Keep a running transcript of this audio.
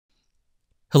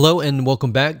Hello and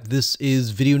welcome back. This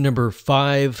is video number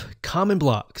 5, common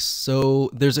blocks. So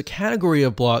there's a category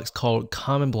of blocks called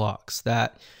common blocks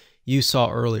that you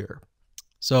saw earlier.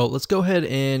 So let's go ahead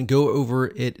and go over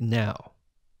it now.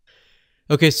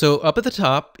 Okay, so up at the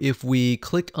top, if we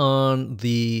click on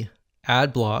the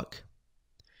add block,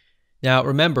 now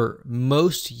remember,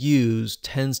 most used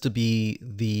tends to be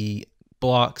the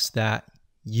blocks that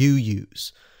you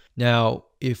use. Now,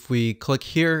 if we click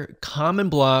here, common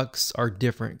blocks are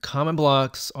different. Common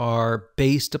blocks are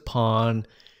based upon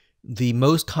the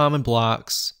most common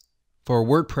blocks for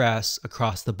WordPress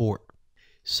across the board.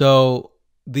 So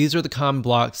these are the common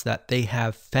blocks that they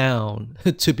have found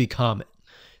to be common.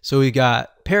 So we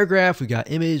got paragraph, we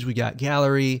got image, we got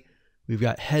gallery, we've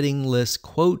got heading, list,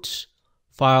 quote,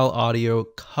 file, audio,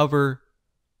 cover,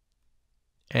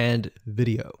 and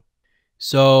video.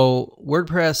 So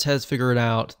WordPress has figured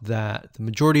out that the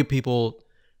majority of people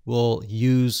will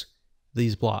use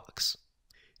these blocks.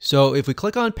 So if we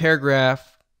click on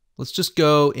paragraph, let's just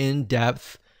go in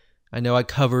depth. I know I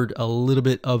covered a little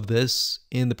bit of this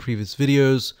in the previous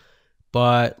videos,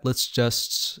 but let's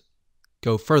just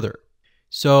go further.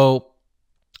 So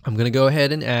I'm going to go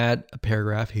ahead and add a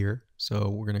paragraph here. So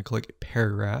we're going to click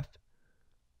paragraph.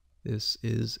 This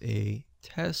is a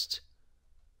test.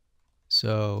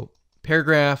 So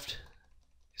paragraph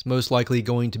is most likely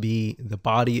going to be the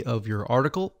body of your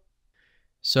article.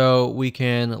 So we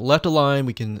can left align,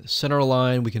 we can center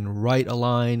align, we can right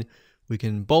align, we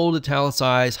can bold,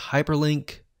 italicize,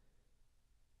 hyperlink,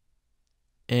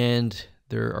 and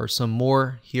there are some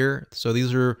more here. So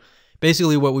these are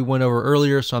basically what we went over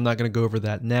earlier, so I'm not going to go over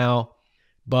that now.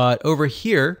 But over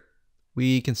here,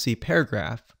 we can see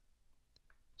paragraph.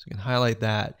 So we can highlight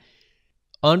that.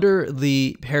 Under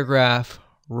the paragraph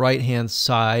right-hand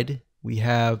side, we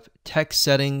have text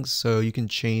settings, so you can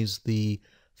change the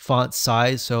font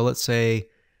size. So let's say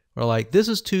we're like, this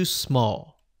is too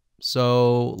small.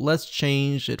 So let's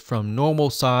change it from normal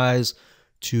size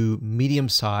to medium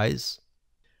size.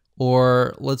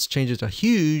 Or let's change it to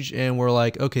huge, and we're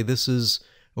like, okay, this is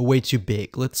way too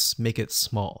big. Let's make it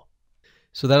small.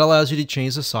 So that allows you to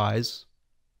change the size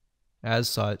as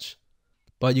such.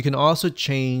 But you can also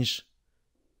change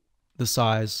the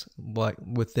size like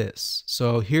with this.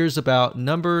 So here's about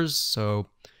numbers, so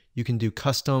you can do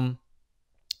custom.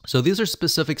 So these are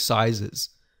specific sizes,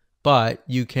 but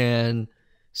you can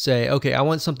say, okay, I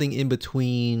want something in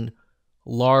between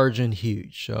large and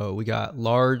huge. So we got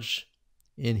large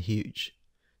and huge.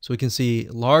 So we can see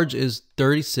large is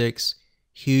 36,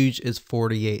 huge is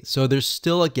 48. So there's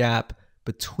still a gap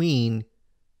between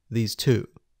these two.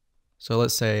 So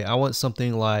let's say I want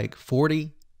something like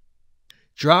 40.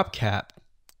 Drop cap,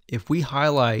 if we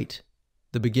highlight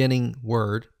the beginning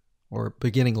word or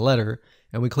beginning letter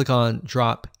and we click on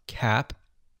drop cap,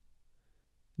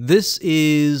 this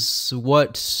is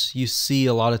what you see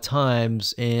a lot of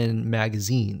times in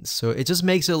magazines. So it just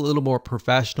makes it a little more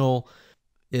professional.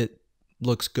 It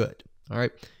looks good. All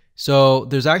right. So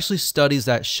there's actually studies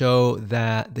that show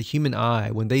that the human eye,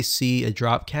 when they see a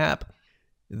drop cap,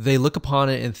 they look upon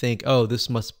it and think, oh, this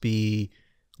must be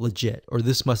legit, or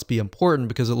this must be important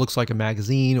because it looks like a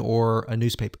magazine or a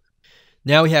newspaper.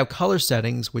 Now we have color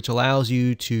settings, which allows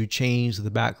you to change the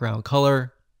background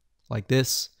color like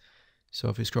this. So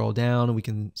if we scroll down, we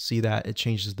can see that it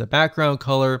changes the background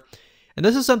color. And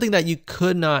this is something that you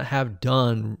could not have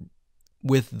done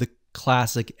with the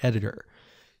classic editor.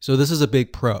 So this is a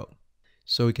big pro.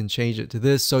 So we can change it to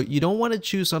this. So you don't want to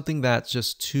choose something that's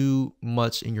just too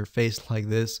much in your face like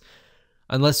this,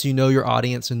 unless you know your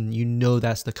audience and you know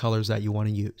that's the colors that you want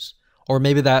to use. Or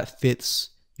maybe that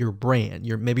fits your brand.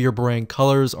 Maybe your brand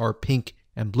colors are pink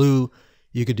and blue.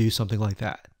 You could do something like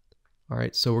that. All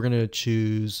right, so we're going to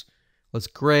choose, let's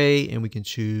gray, and we can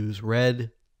choose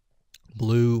red,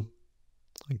 blue,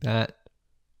 like that.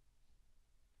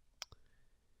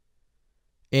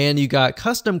 And you got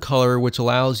custom color, which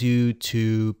allows you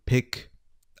to pick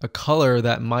a color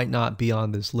that might not be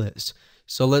on this list.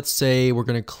 So let's say we're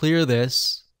going to clear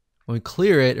this. When we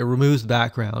clear it, it removes the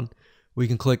background. We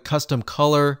can click custom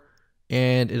color,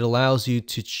 and it allows you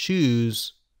to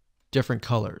choose different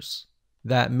colors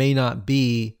that may not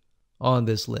be on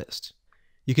this list.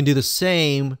 You can do the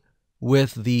same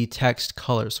with the text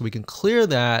color. So we can clear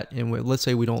that, and let's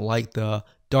say we don't like the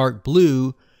dark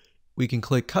blue, we can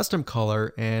click custom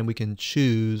color and we can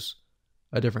choose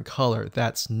a different color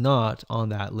that's not on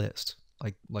that list,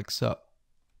 like so.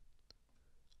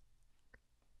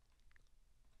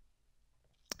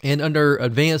 And under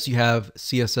advanced, you have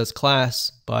CSS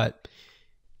class, but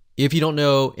if you don't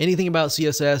know anything about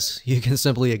CSS, you can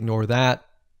simply ignore that.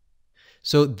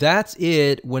 So that's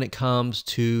it when it comes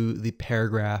to the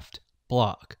paragraphed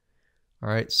block. All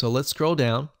right, so let's scroll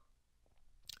down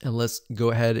and let's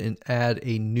go ahead and add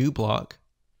a new block.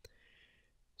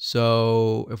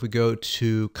 So if we go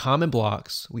to common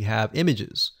blocks, we have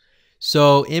images.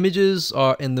 So images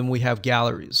are, and then we have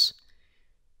galleries.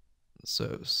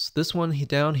 So this one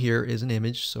down here is an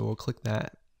image, so we'll click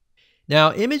that.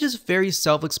 Now, image is very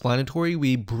self-explanatory.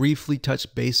 We briefly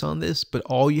touched base on this, but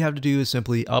all you have to do is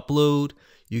simply upload.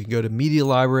 You can go to media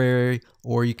library,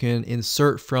 or you can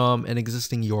insert from an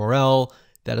existing URL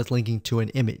that is linking to an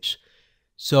image.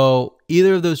 So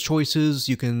either of those choices,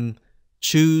 you can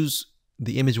choose.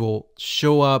 The image will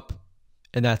show up,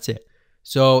 and that's it.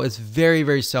 So it's very,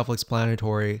 very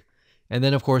self-explanatory. And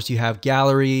then, of course, you have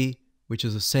gallery, which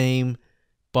is the same,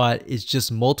 but it's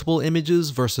just multiple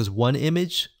images versus one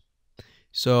image.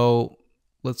 So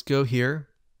let's go here.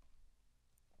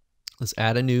 Let's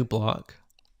add a new block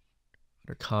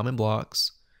under common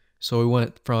blocks. So we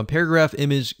went from paragraph,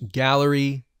 image,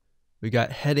 gallery. We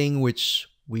got heading, which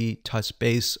we touched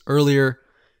base earlier.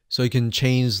 So you can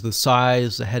change the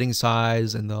size, the heading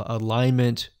size, and the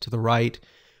alignment to the right.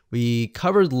 We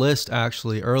covered list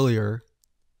actually earlier.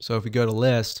 So if we go to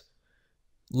list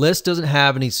doesn't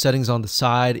have any settings on the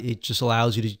side. It just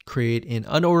allows you to create an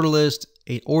unordered list,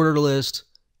 an ordered list,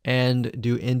 and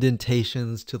do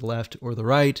indentations to the left or the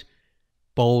right,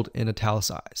 bold and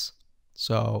italicize.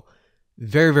 So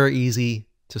very, very easy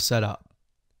to set up.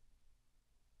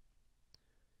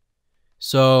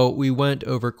 So we went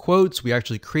over quotes. We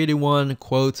actually created one.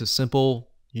 Quotes is simple.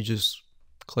 You just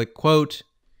click quote,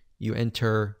 you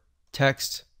enter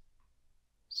text.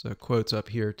 So quotes up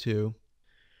here too.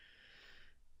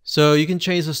 So you can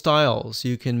change the styles.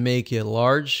 You can make it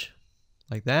large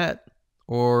like that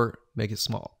or make it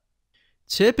small.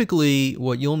 Typically,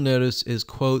 what you'll notice is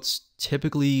quotes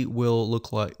typically will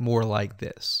look like more like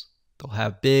this. They'll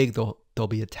have big, they'll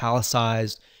be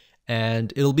italicized,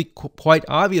 and it'll be quite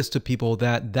obvious to people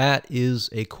that that is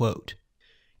a quote.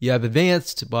 You have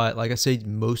advanced, but like I said,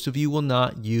 most of you will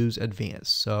not use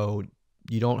advanced, so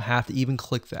you don't have to even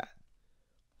click that.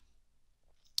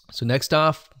 So next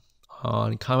off,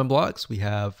 on common blocks, we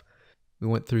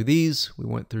went through these,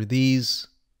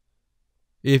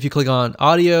 If you click on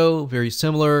audio, very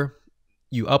similar.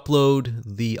 You upload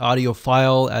the audio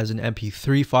file as an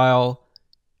MP3 file,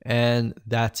 and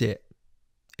that's it.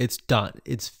 It's done.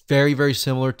 It's very, very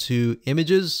similar to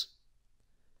images.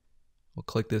 We'll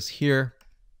click this here,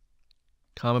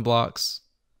 common blocks.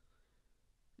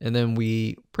 And then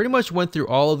we pretty much went through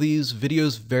all of these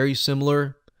videos, very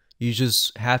similar. You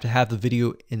just have to have the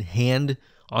video in hand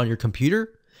on your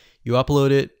computer. You upload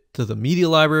it to the media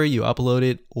library, you upload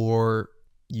it, or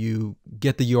you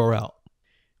get the URL.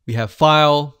 We have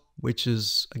file, which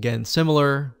is again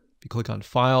similar. If you click on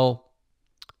file,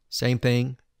 same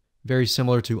thing. Very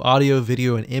similar to audio,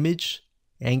 video, and image,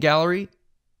 and gallery.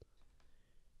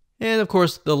 And of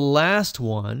course, the last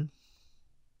one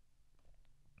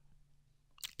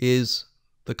is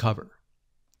the cover.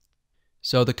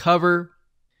 So the cover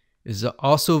is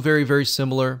also very, very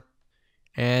similar.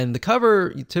 And the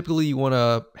cover, typically you want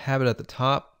to have it at the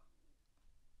top.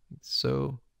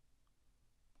 So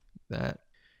that.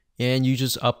 And you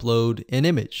just upload an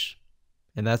image.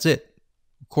 And that's it.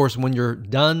 Of course, when you're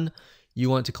done, you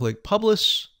want to click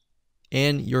publish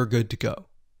and you're good to go.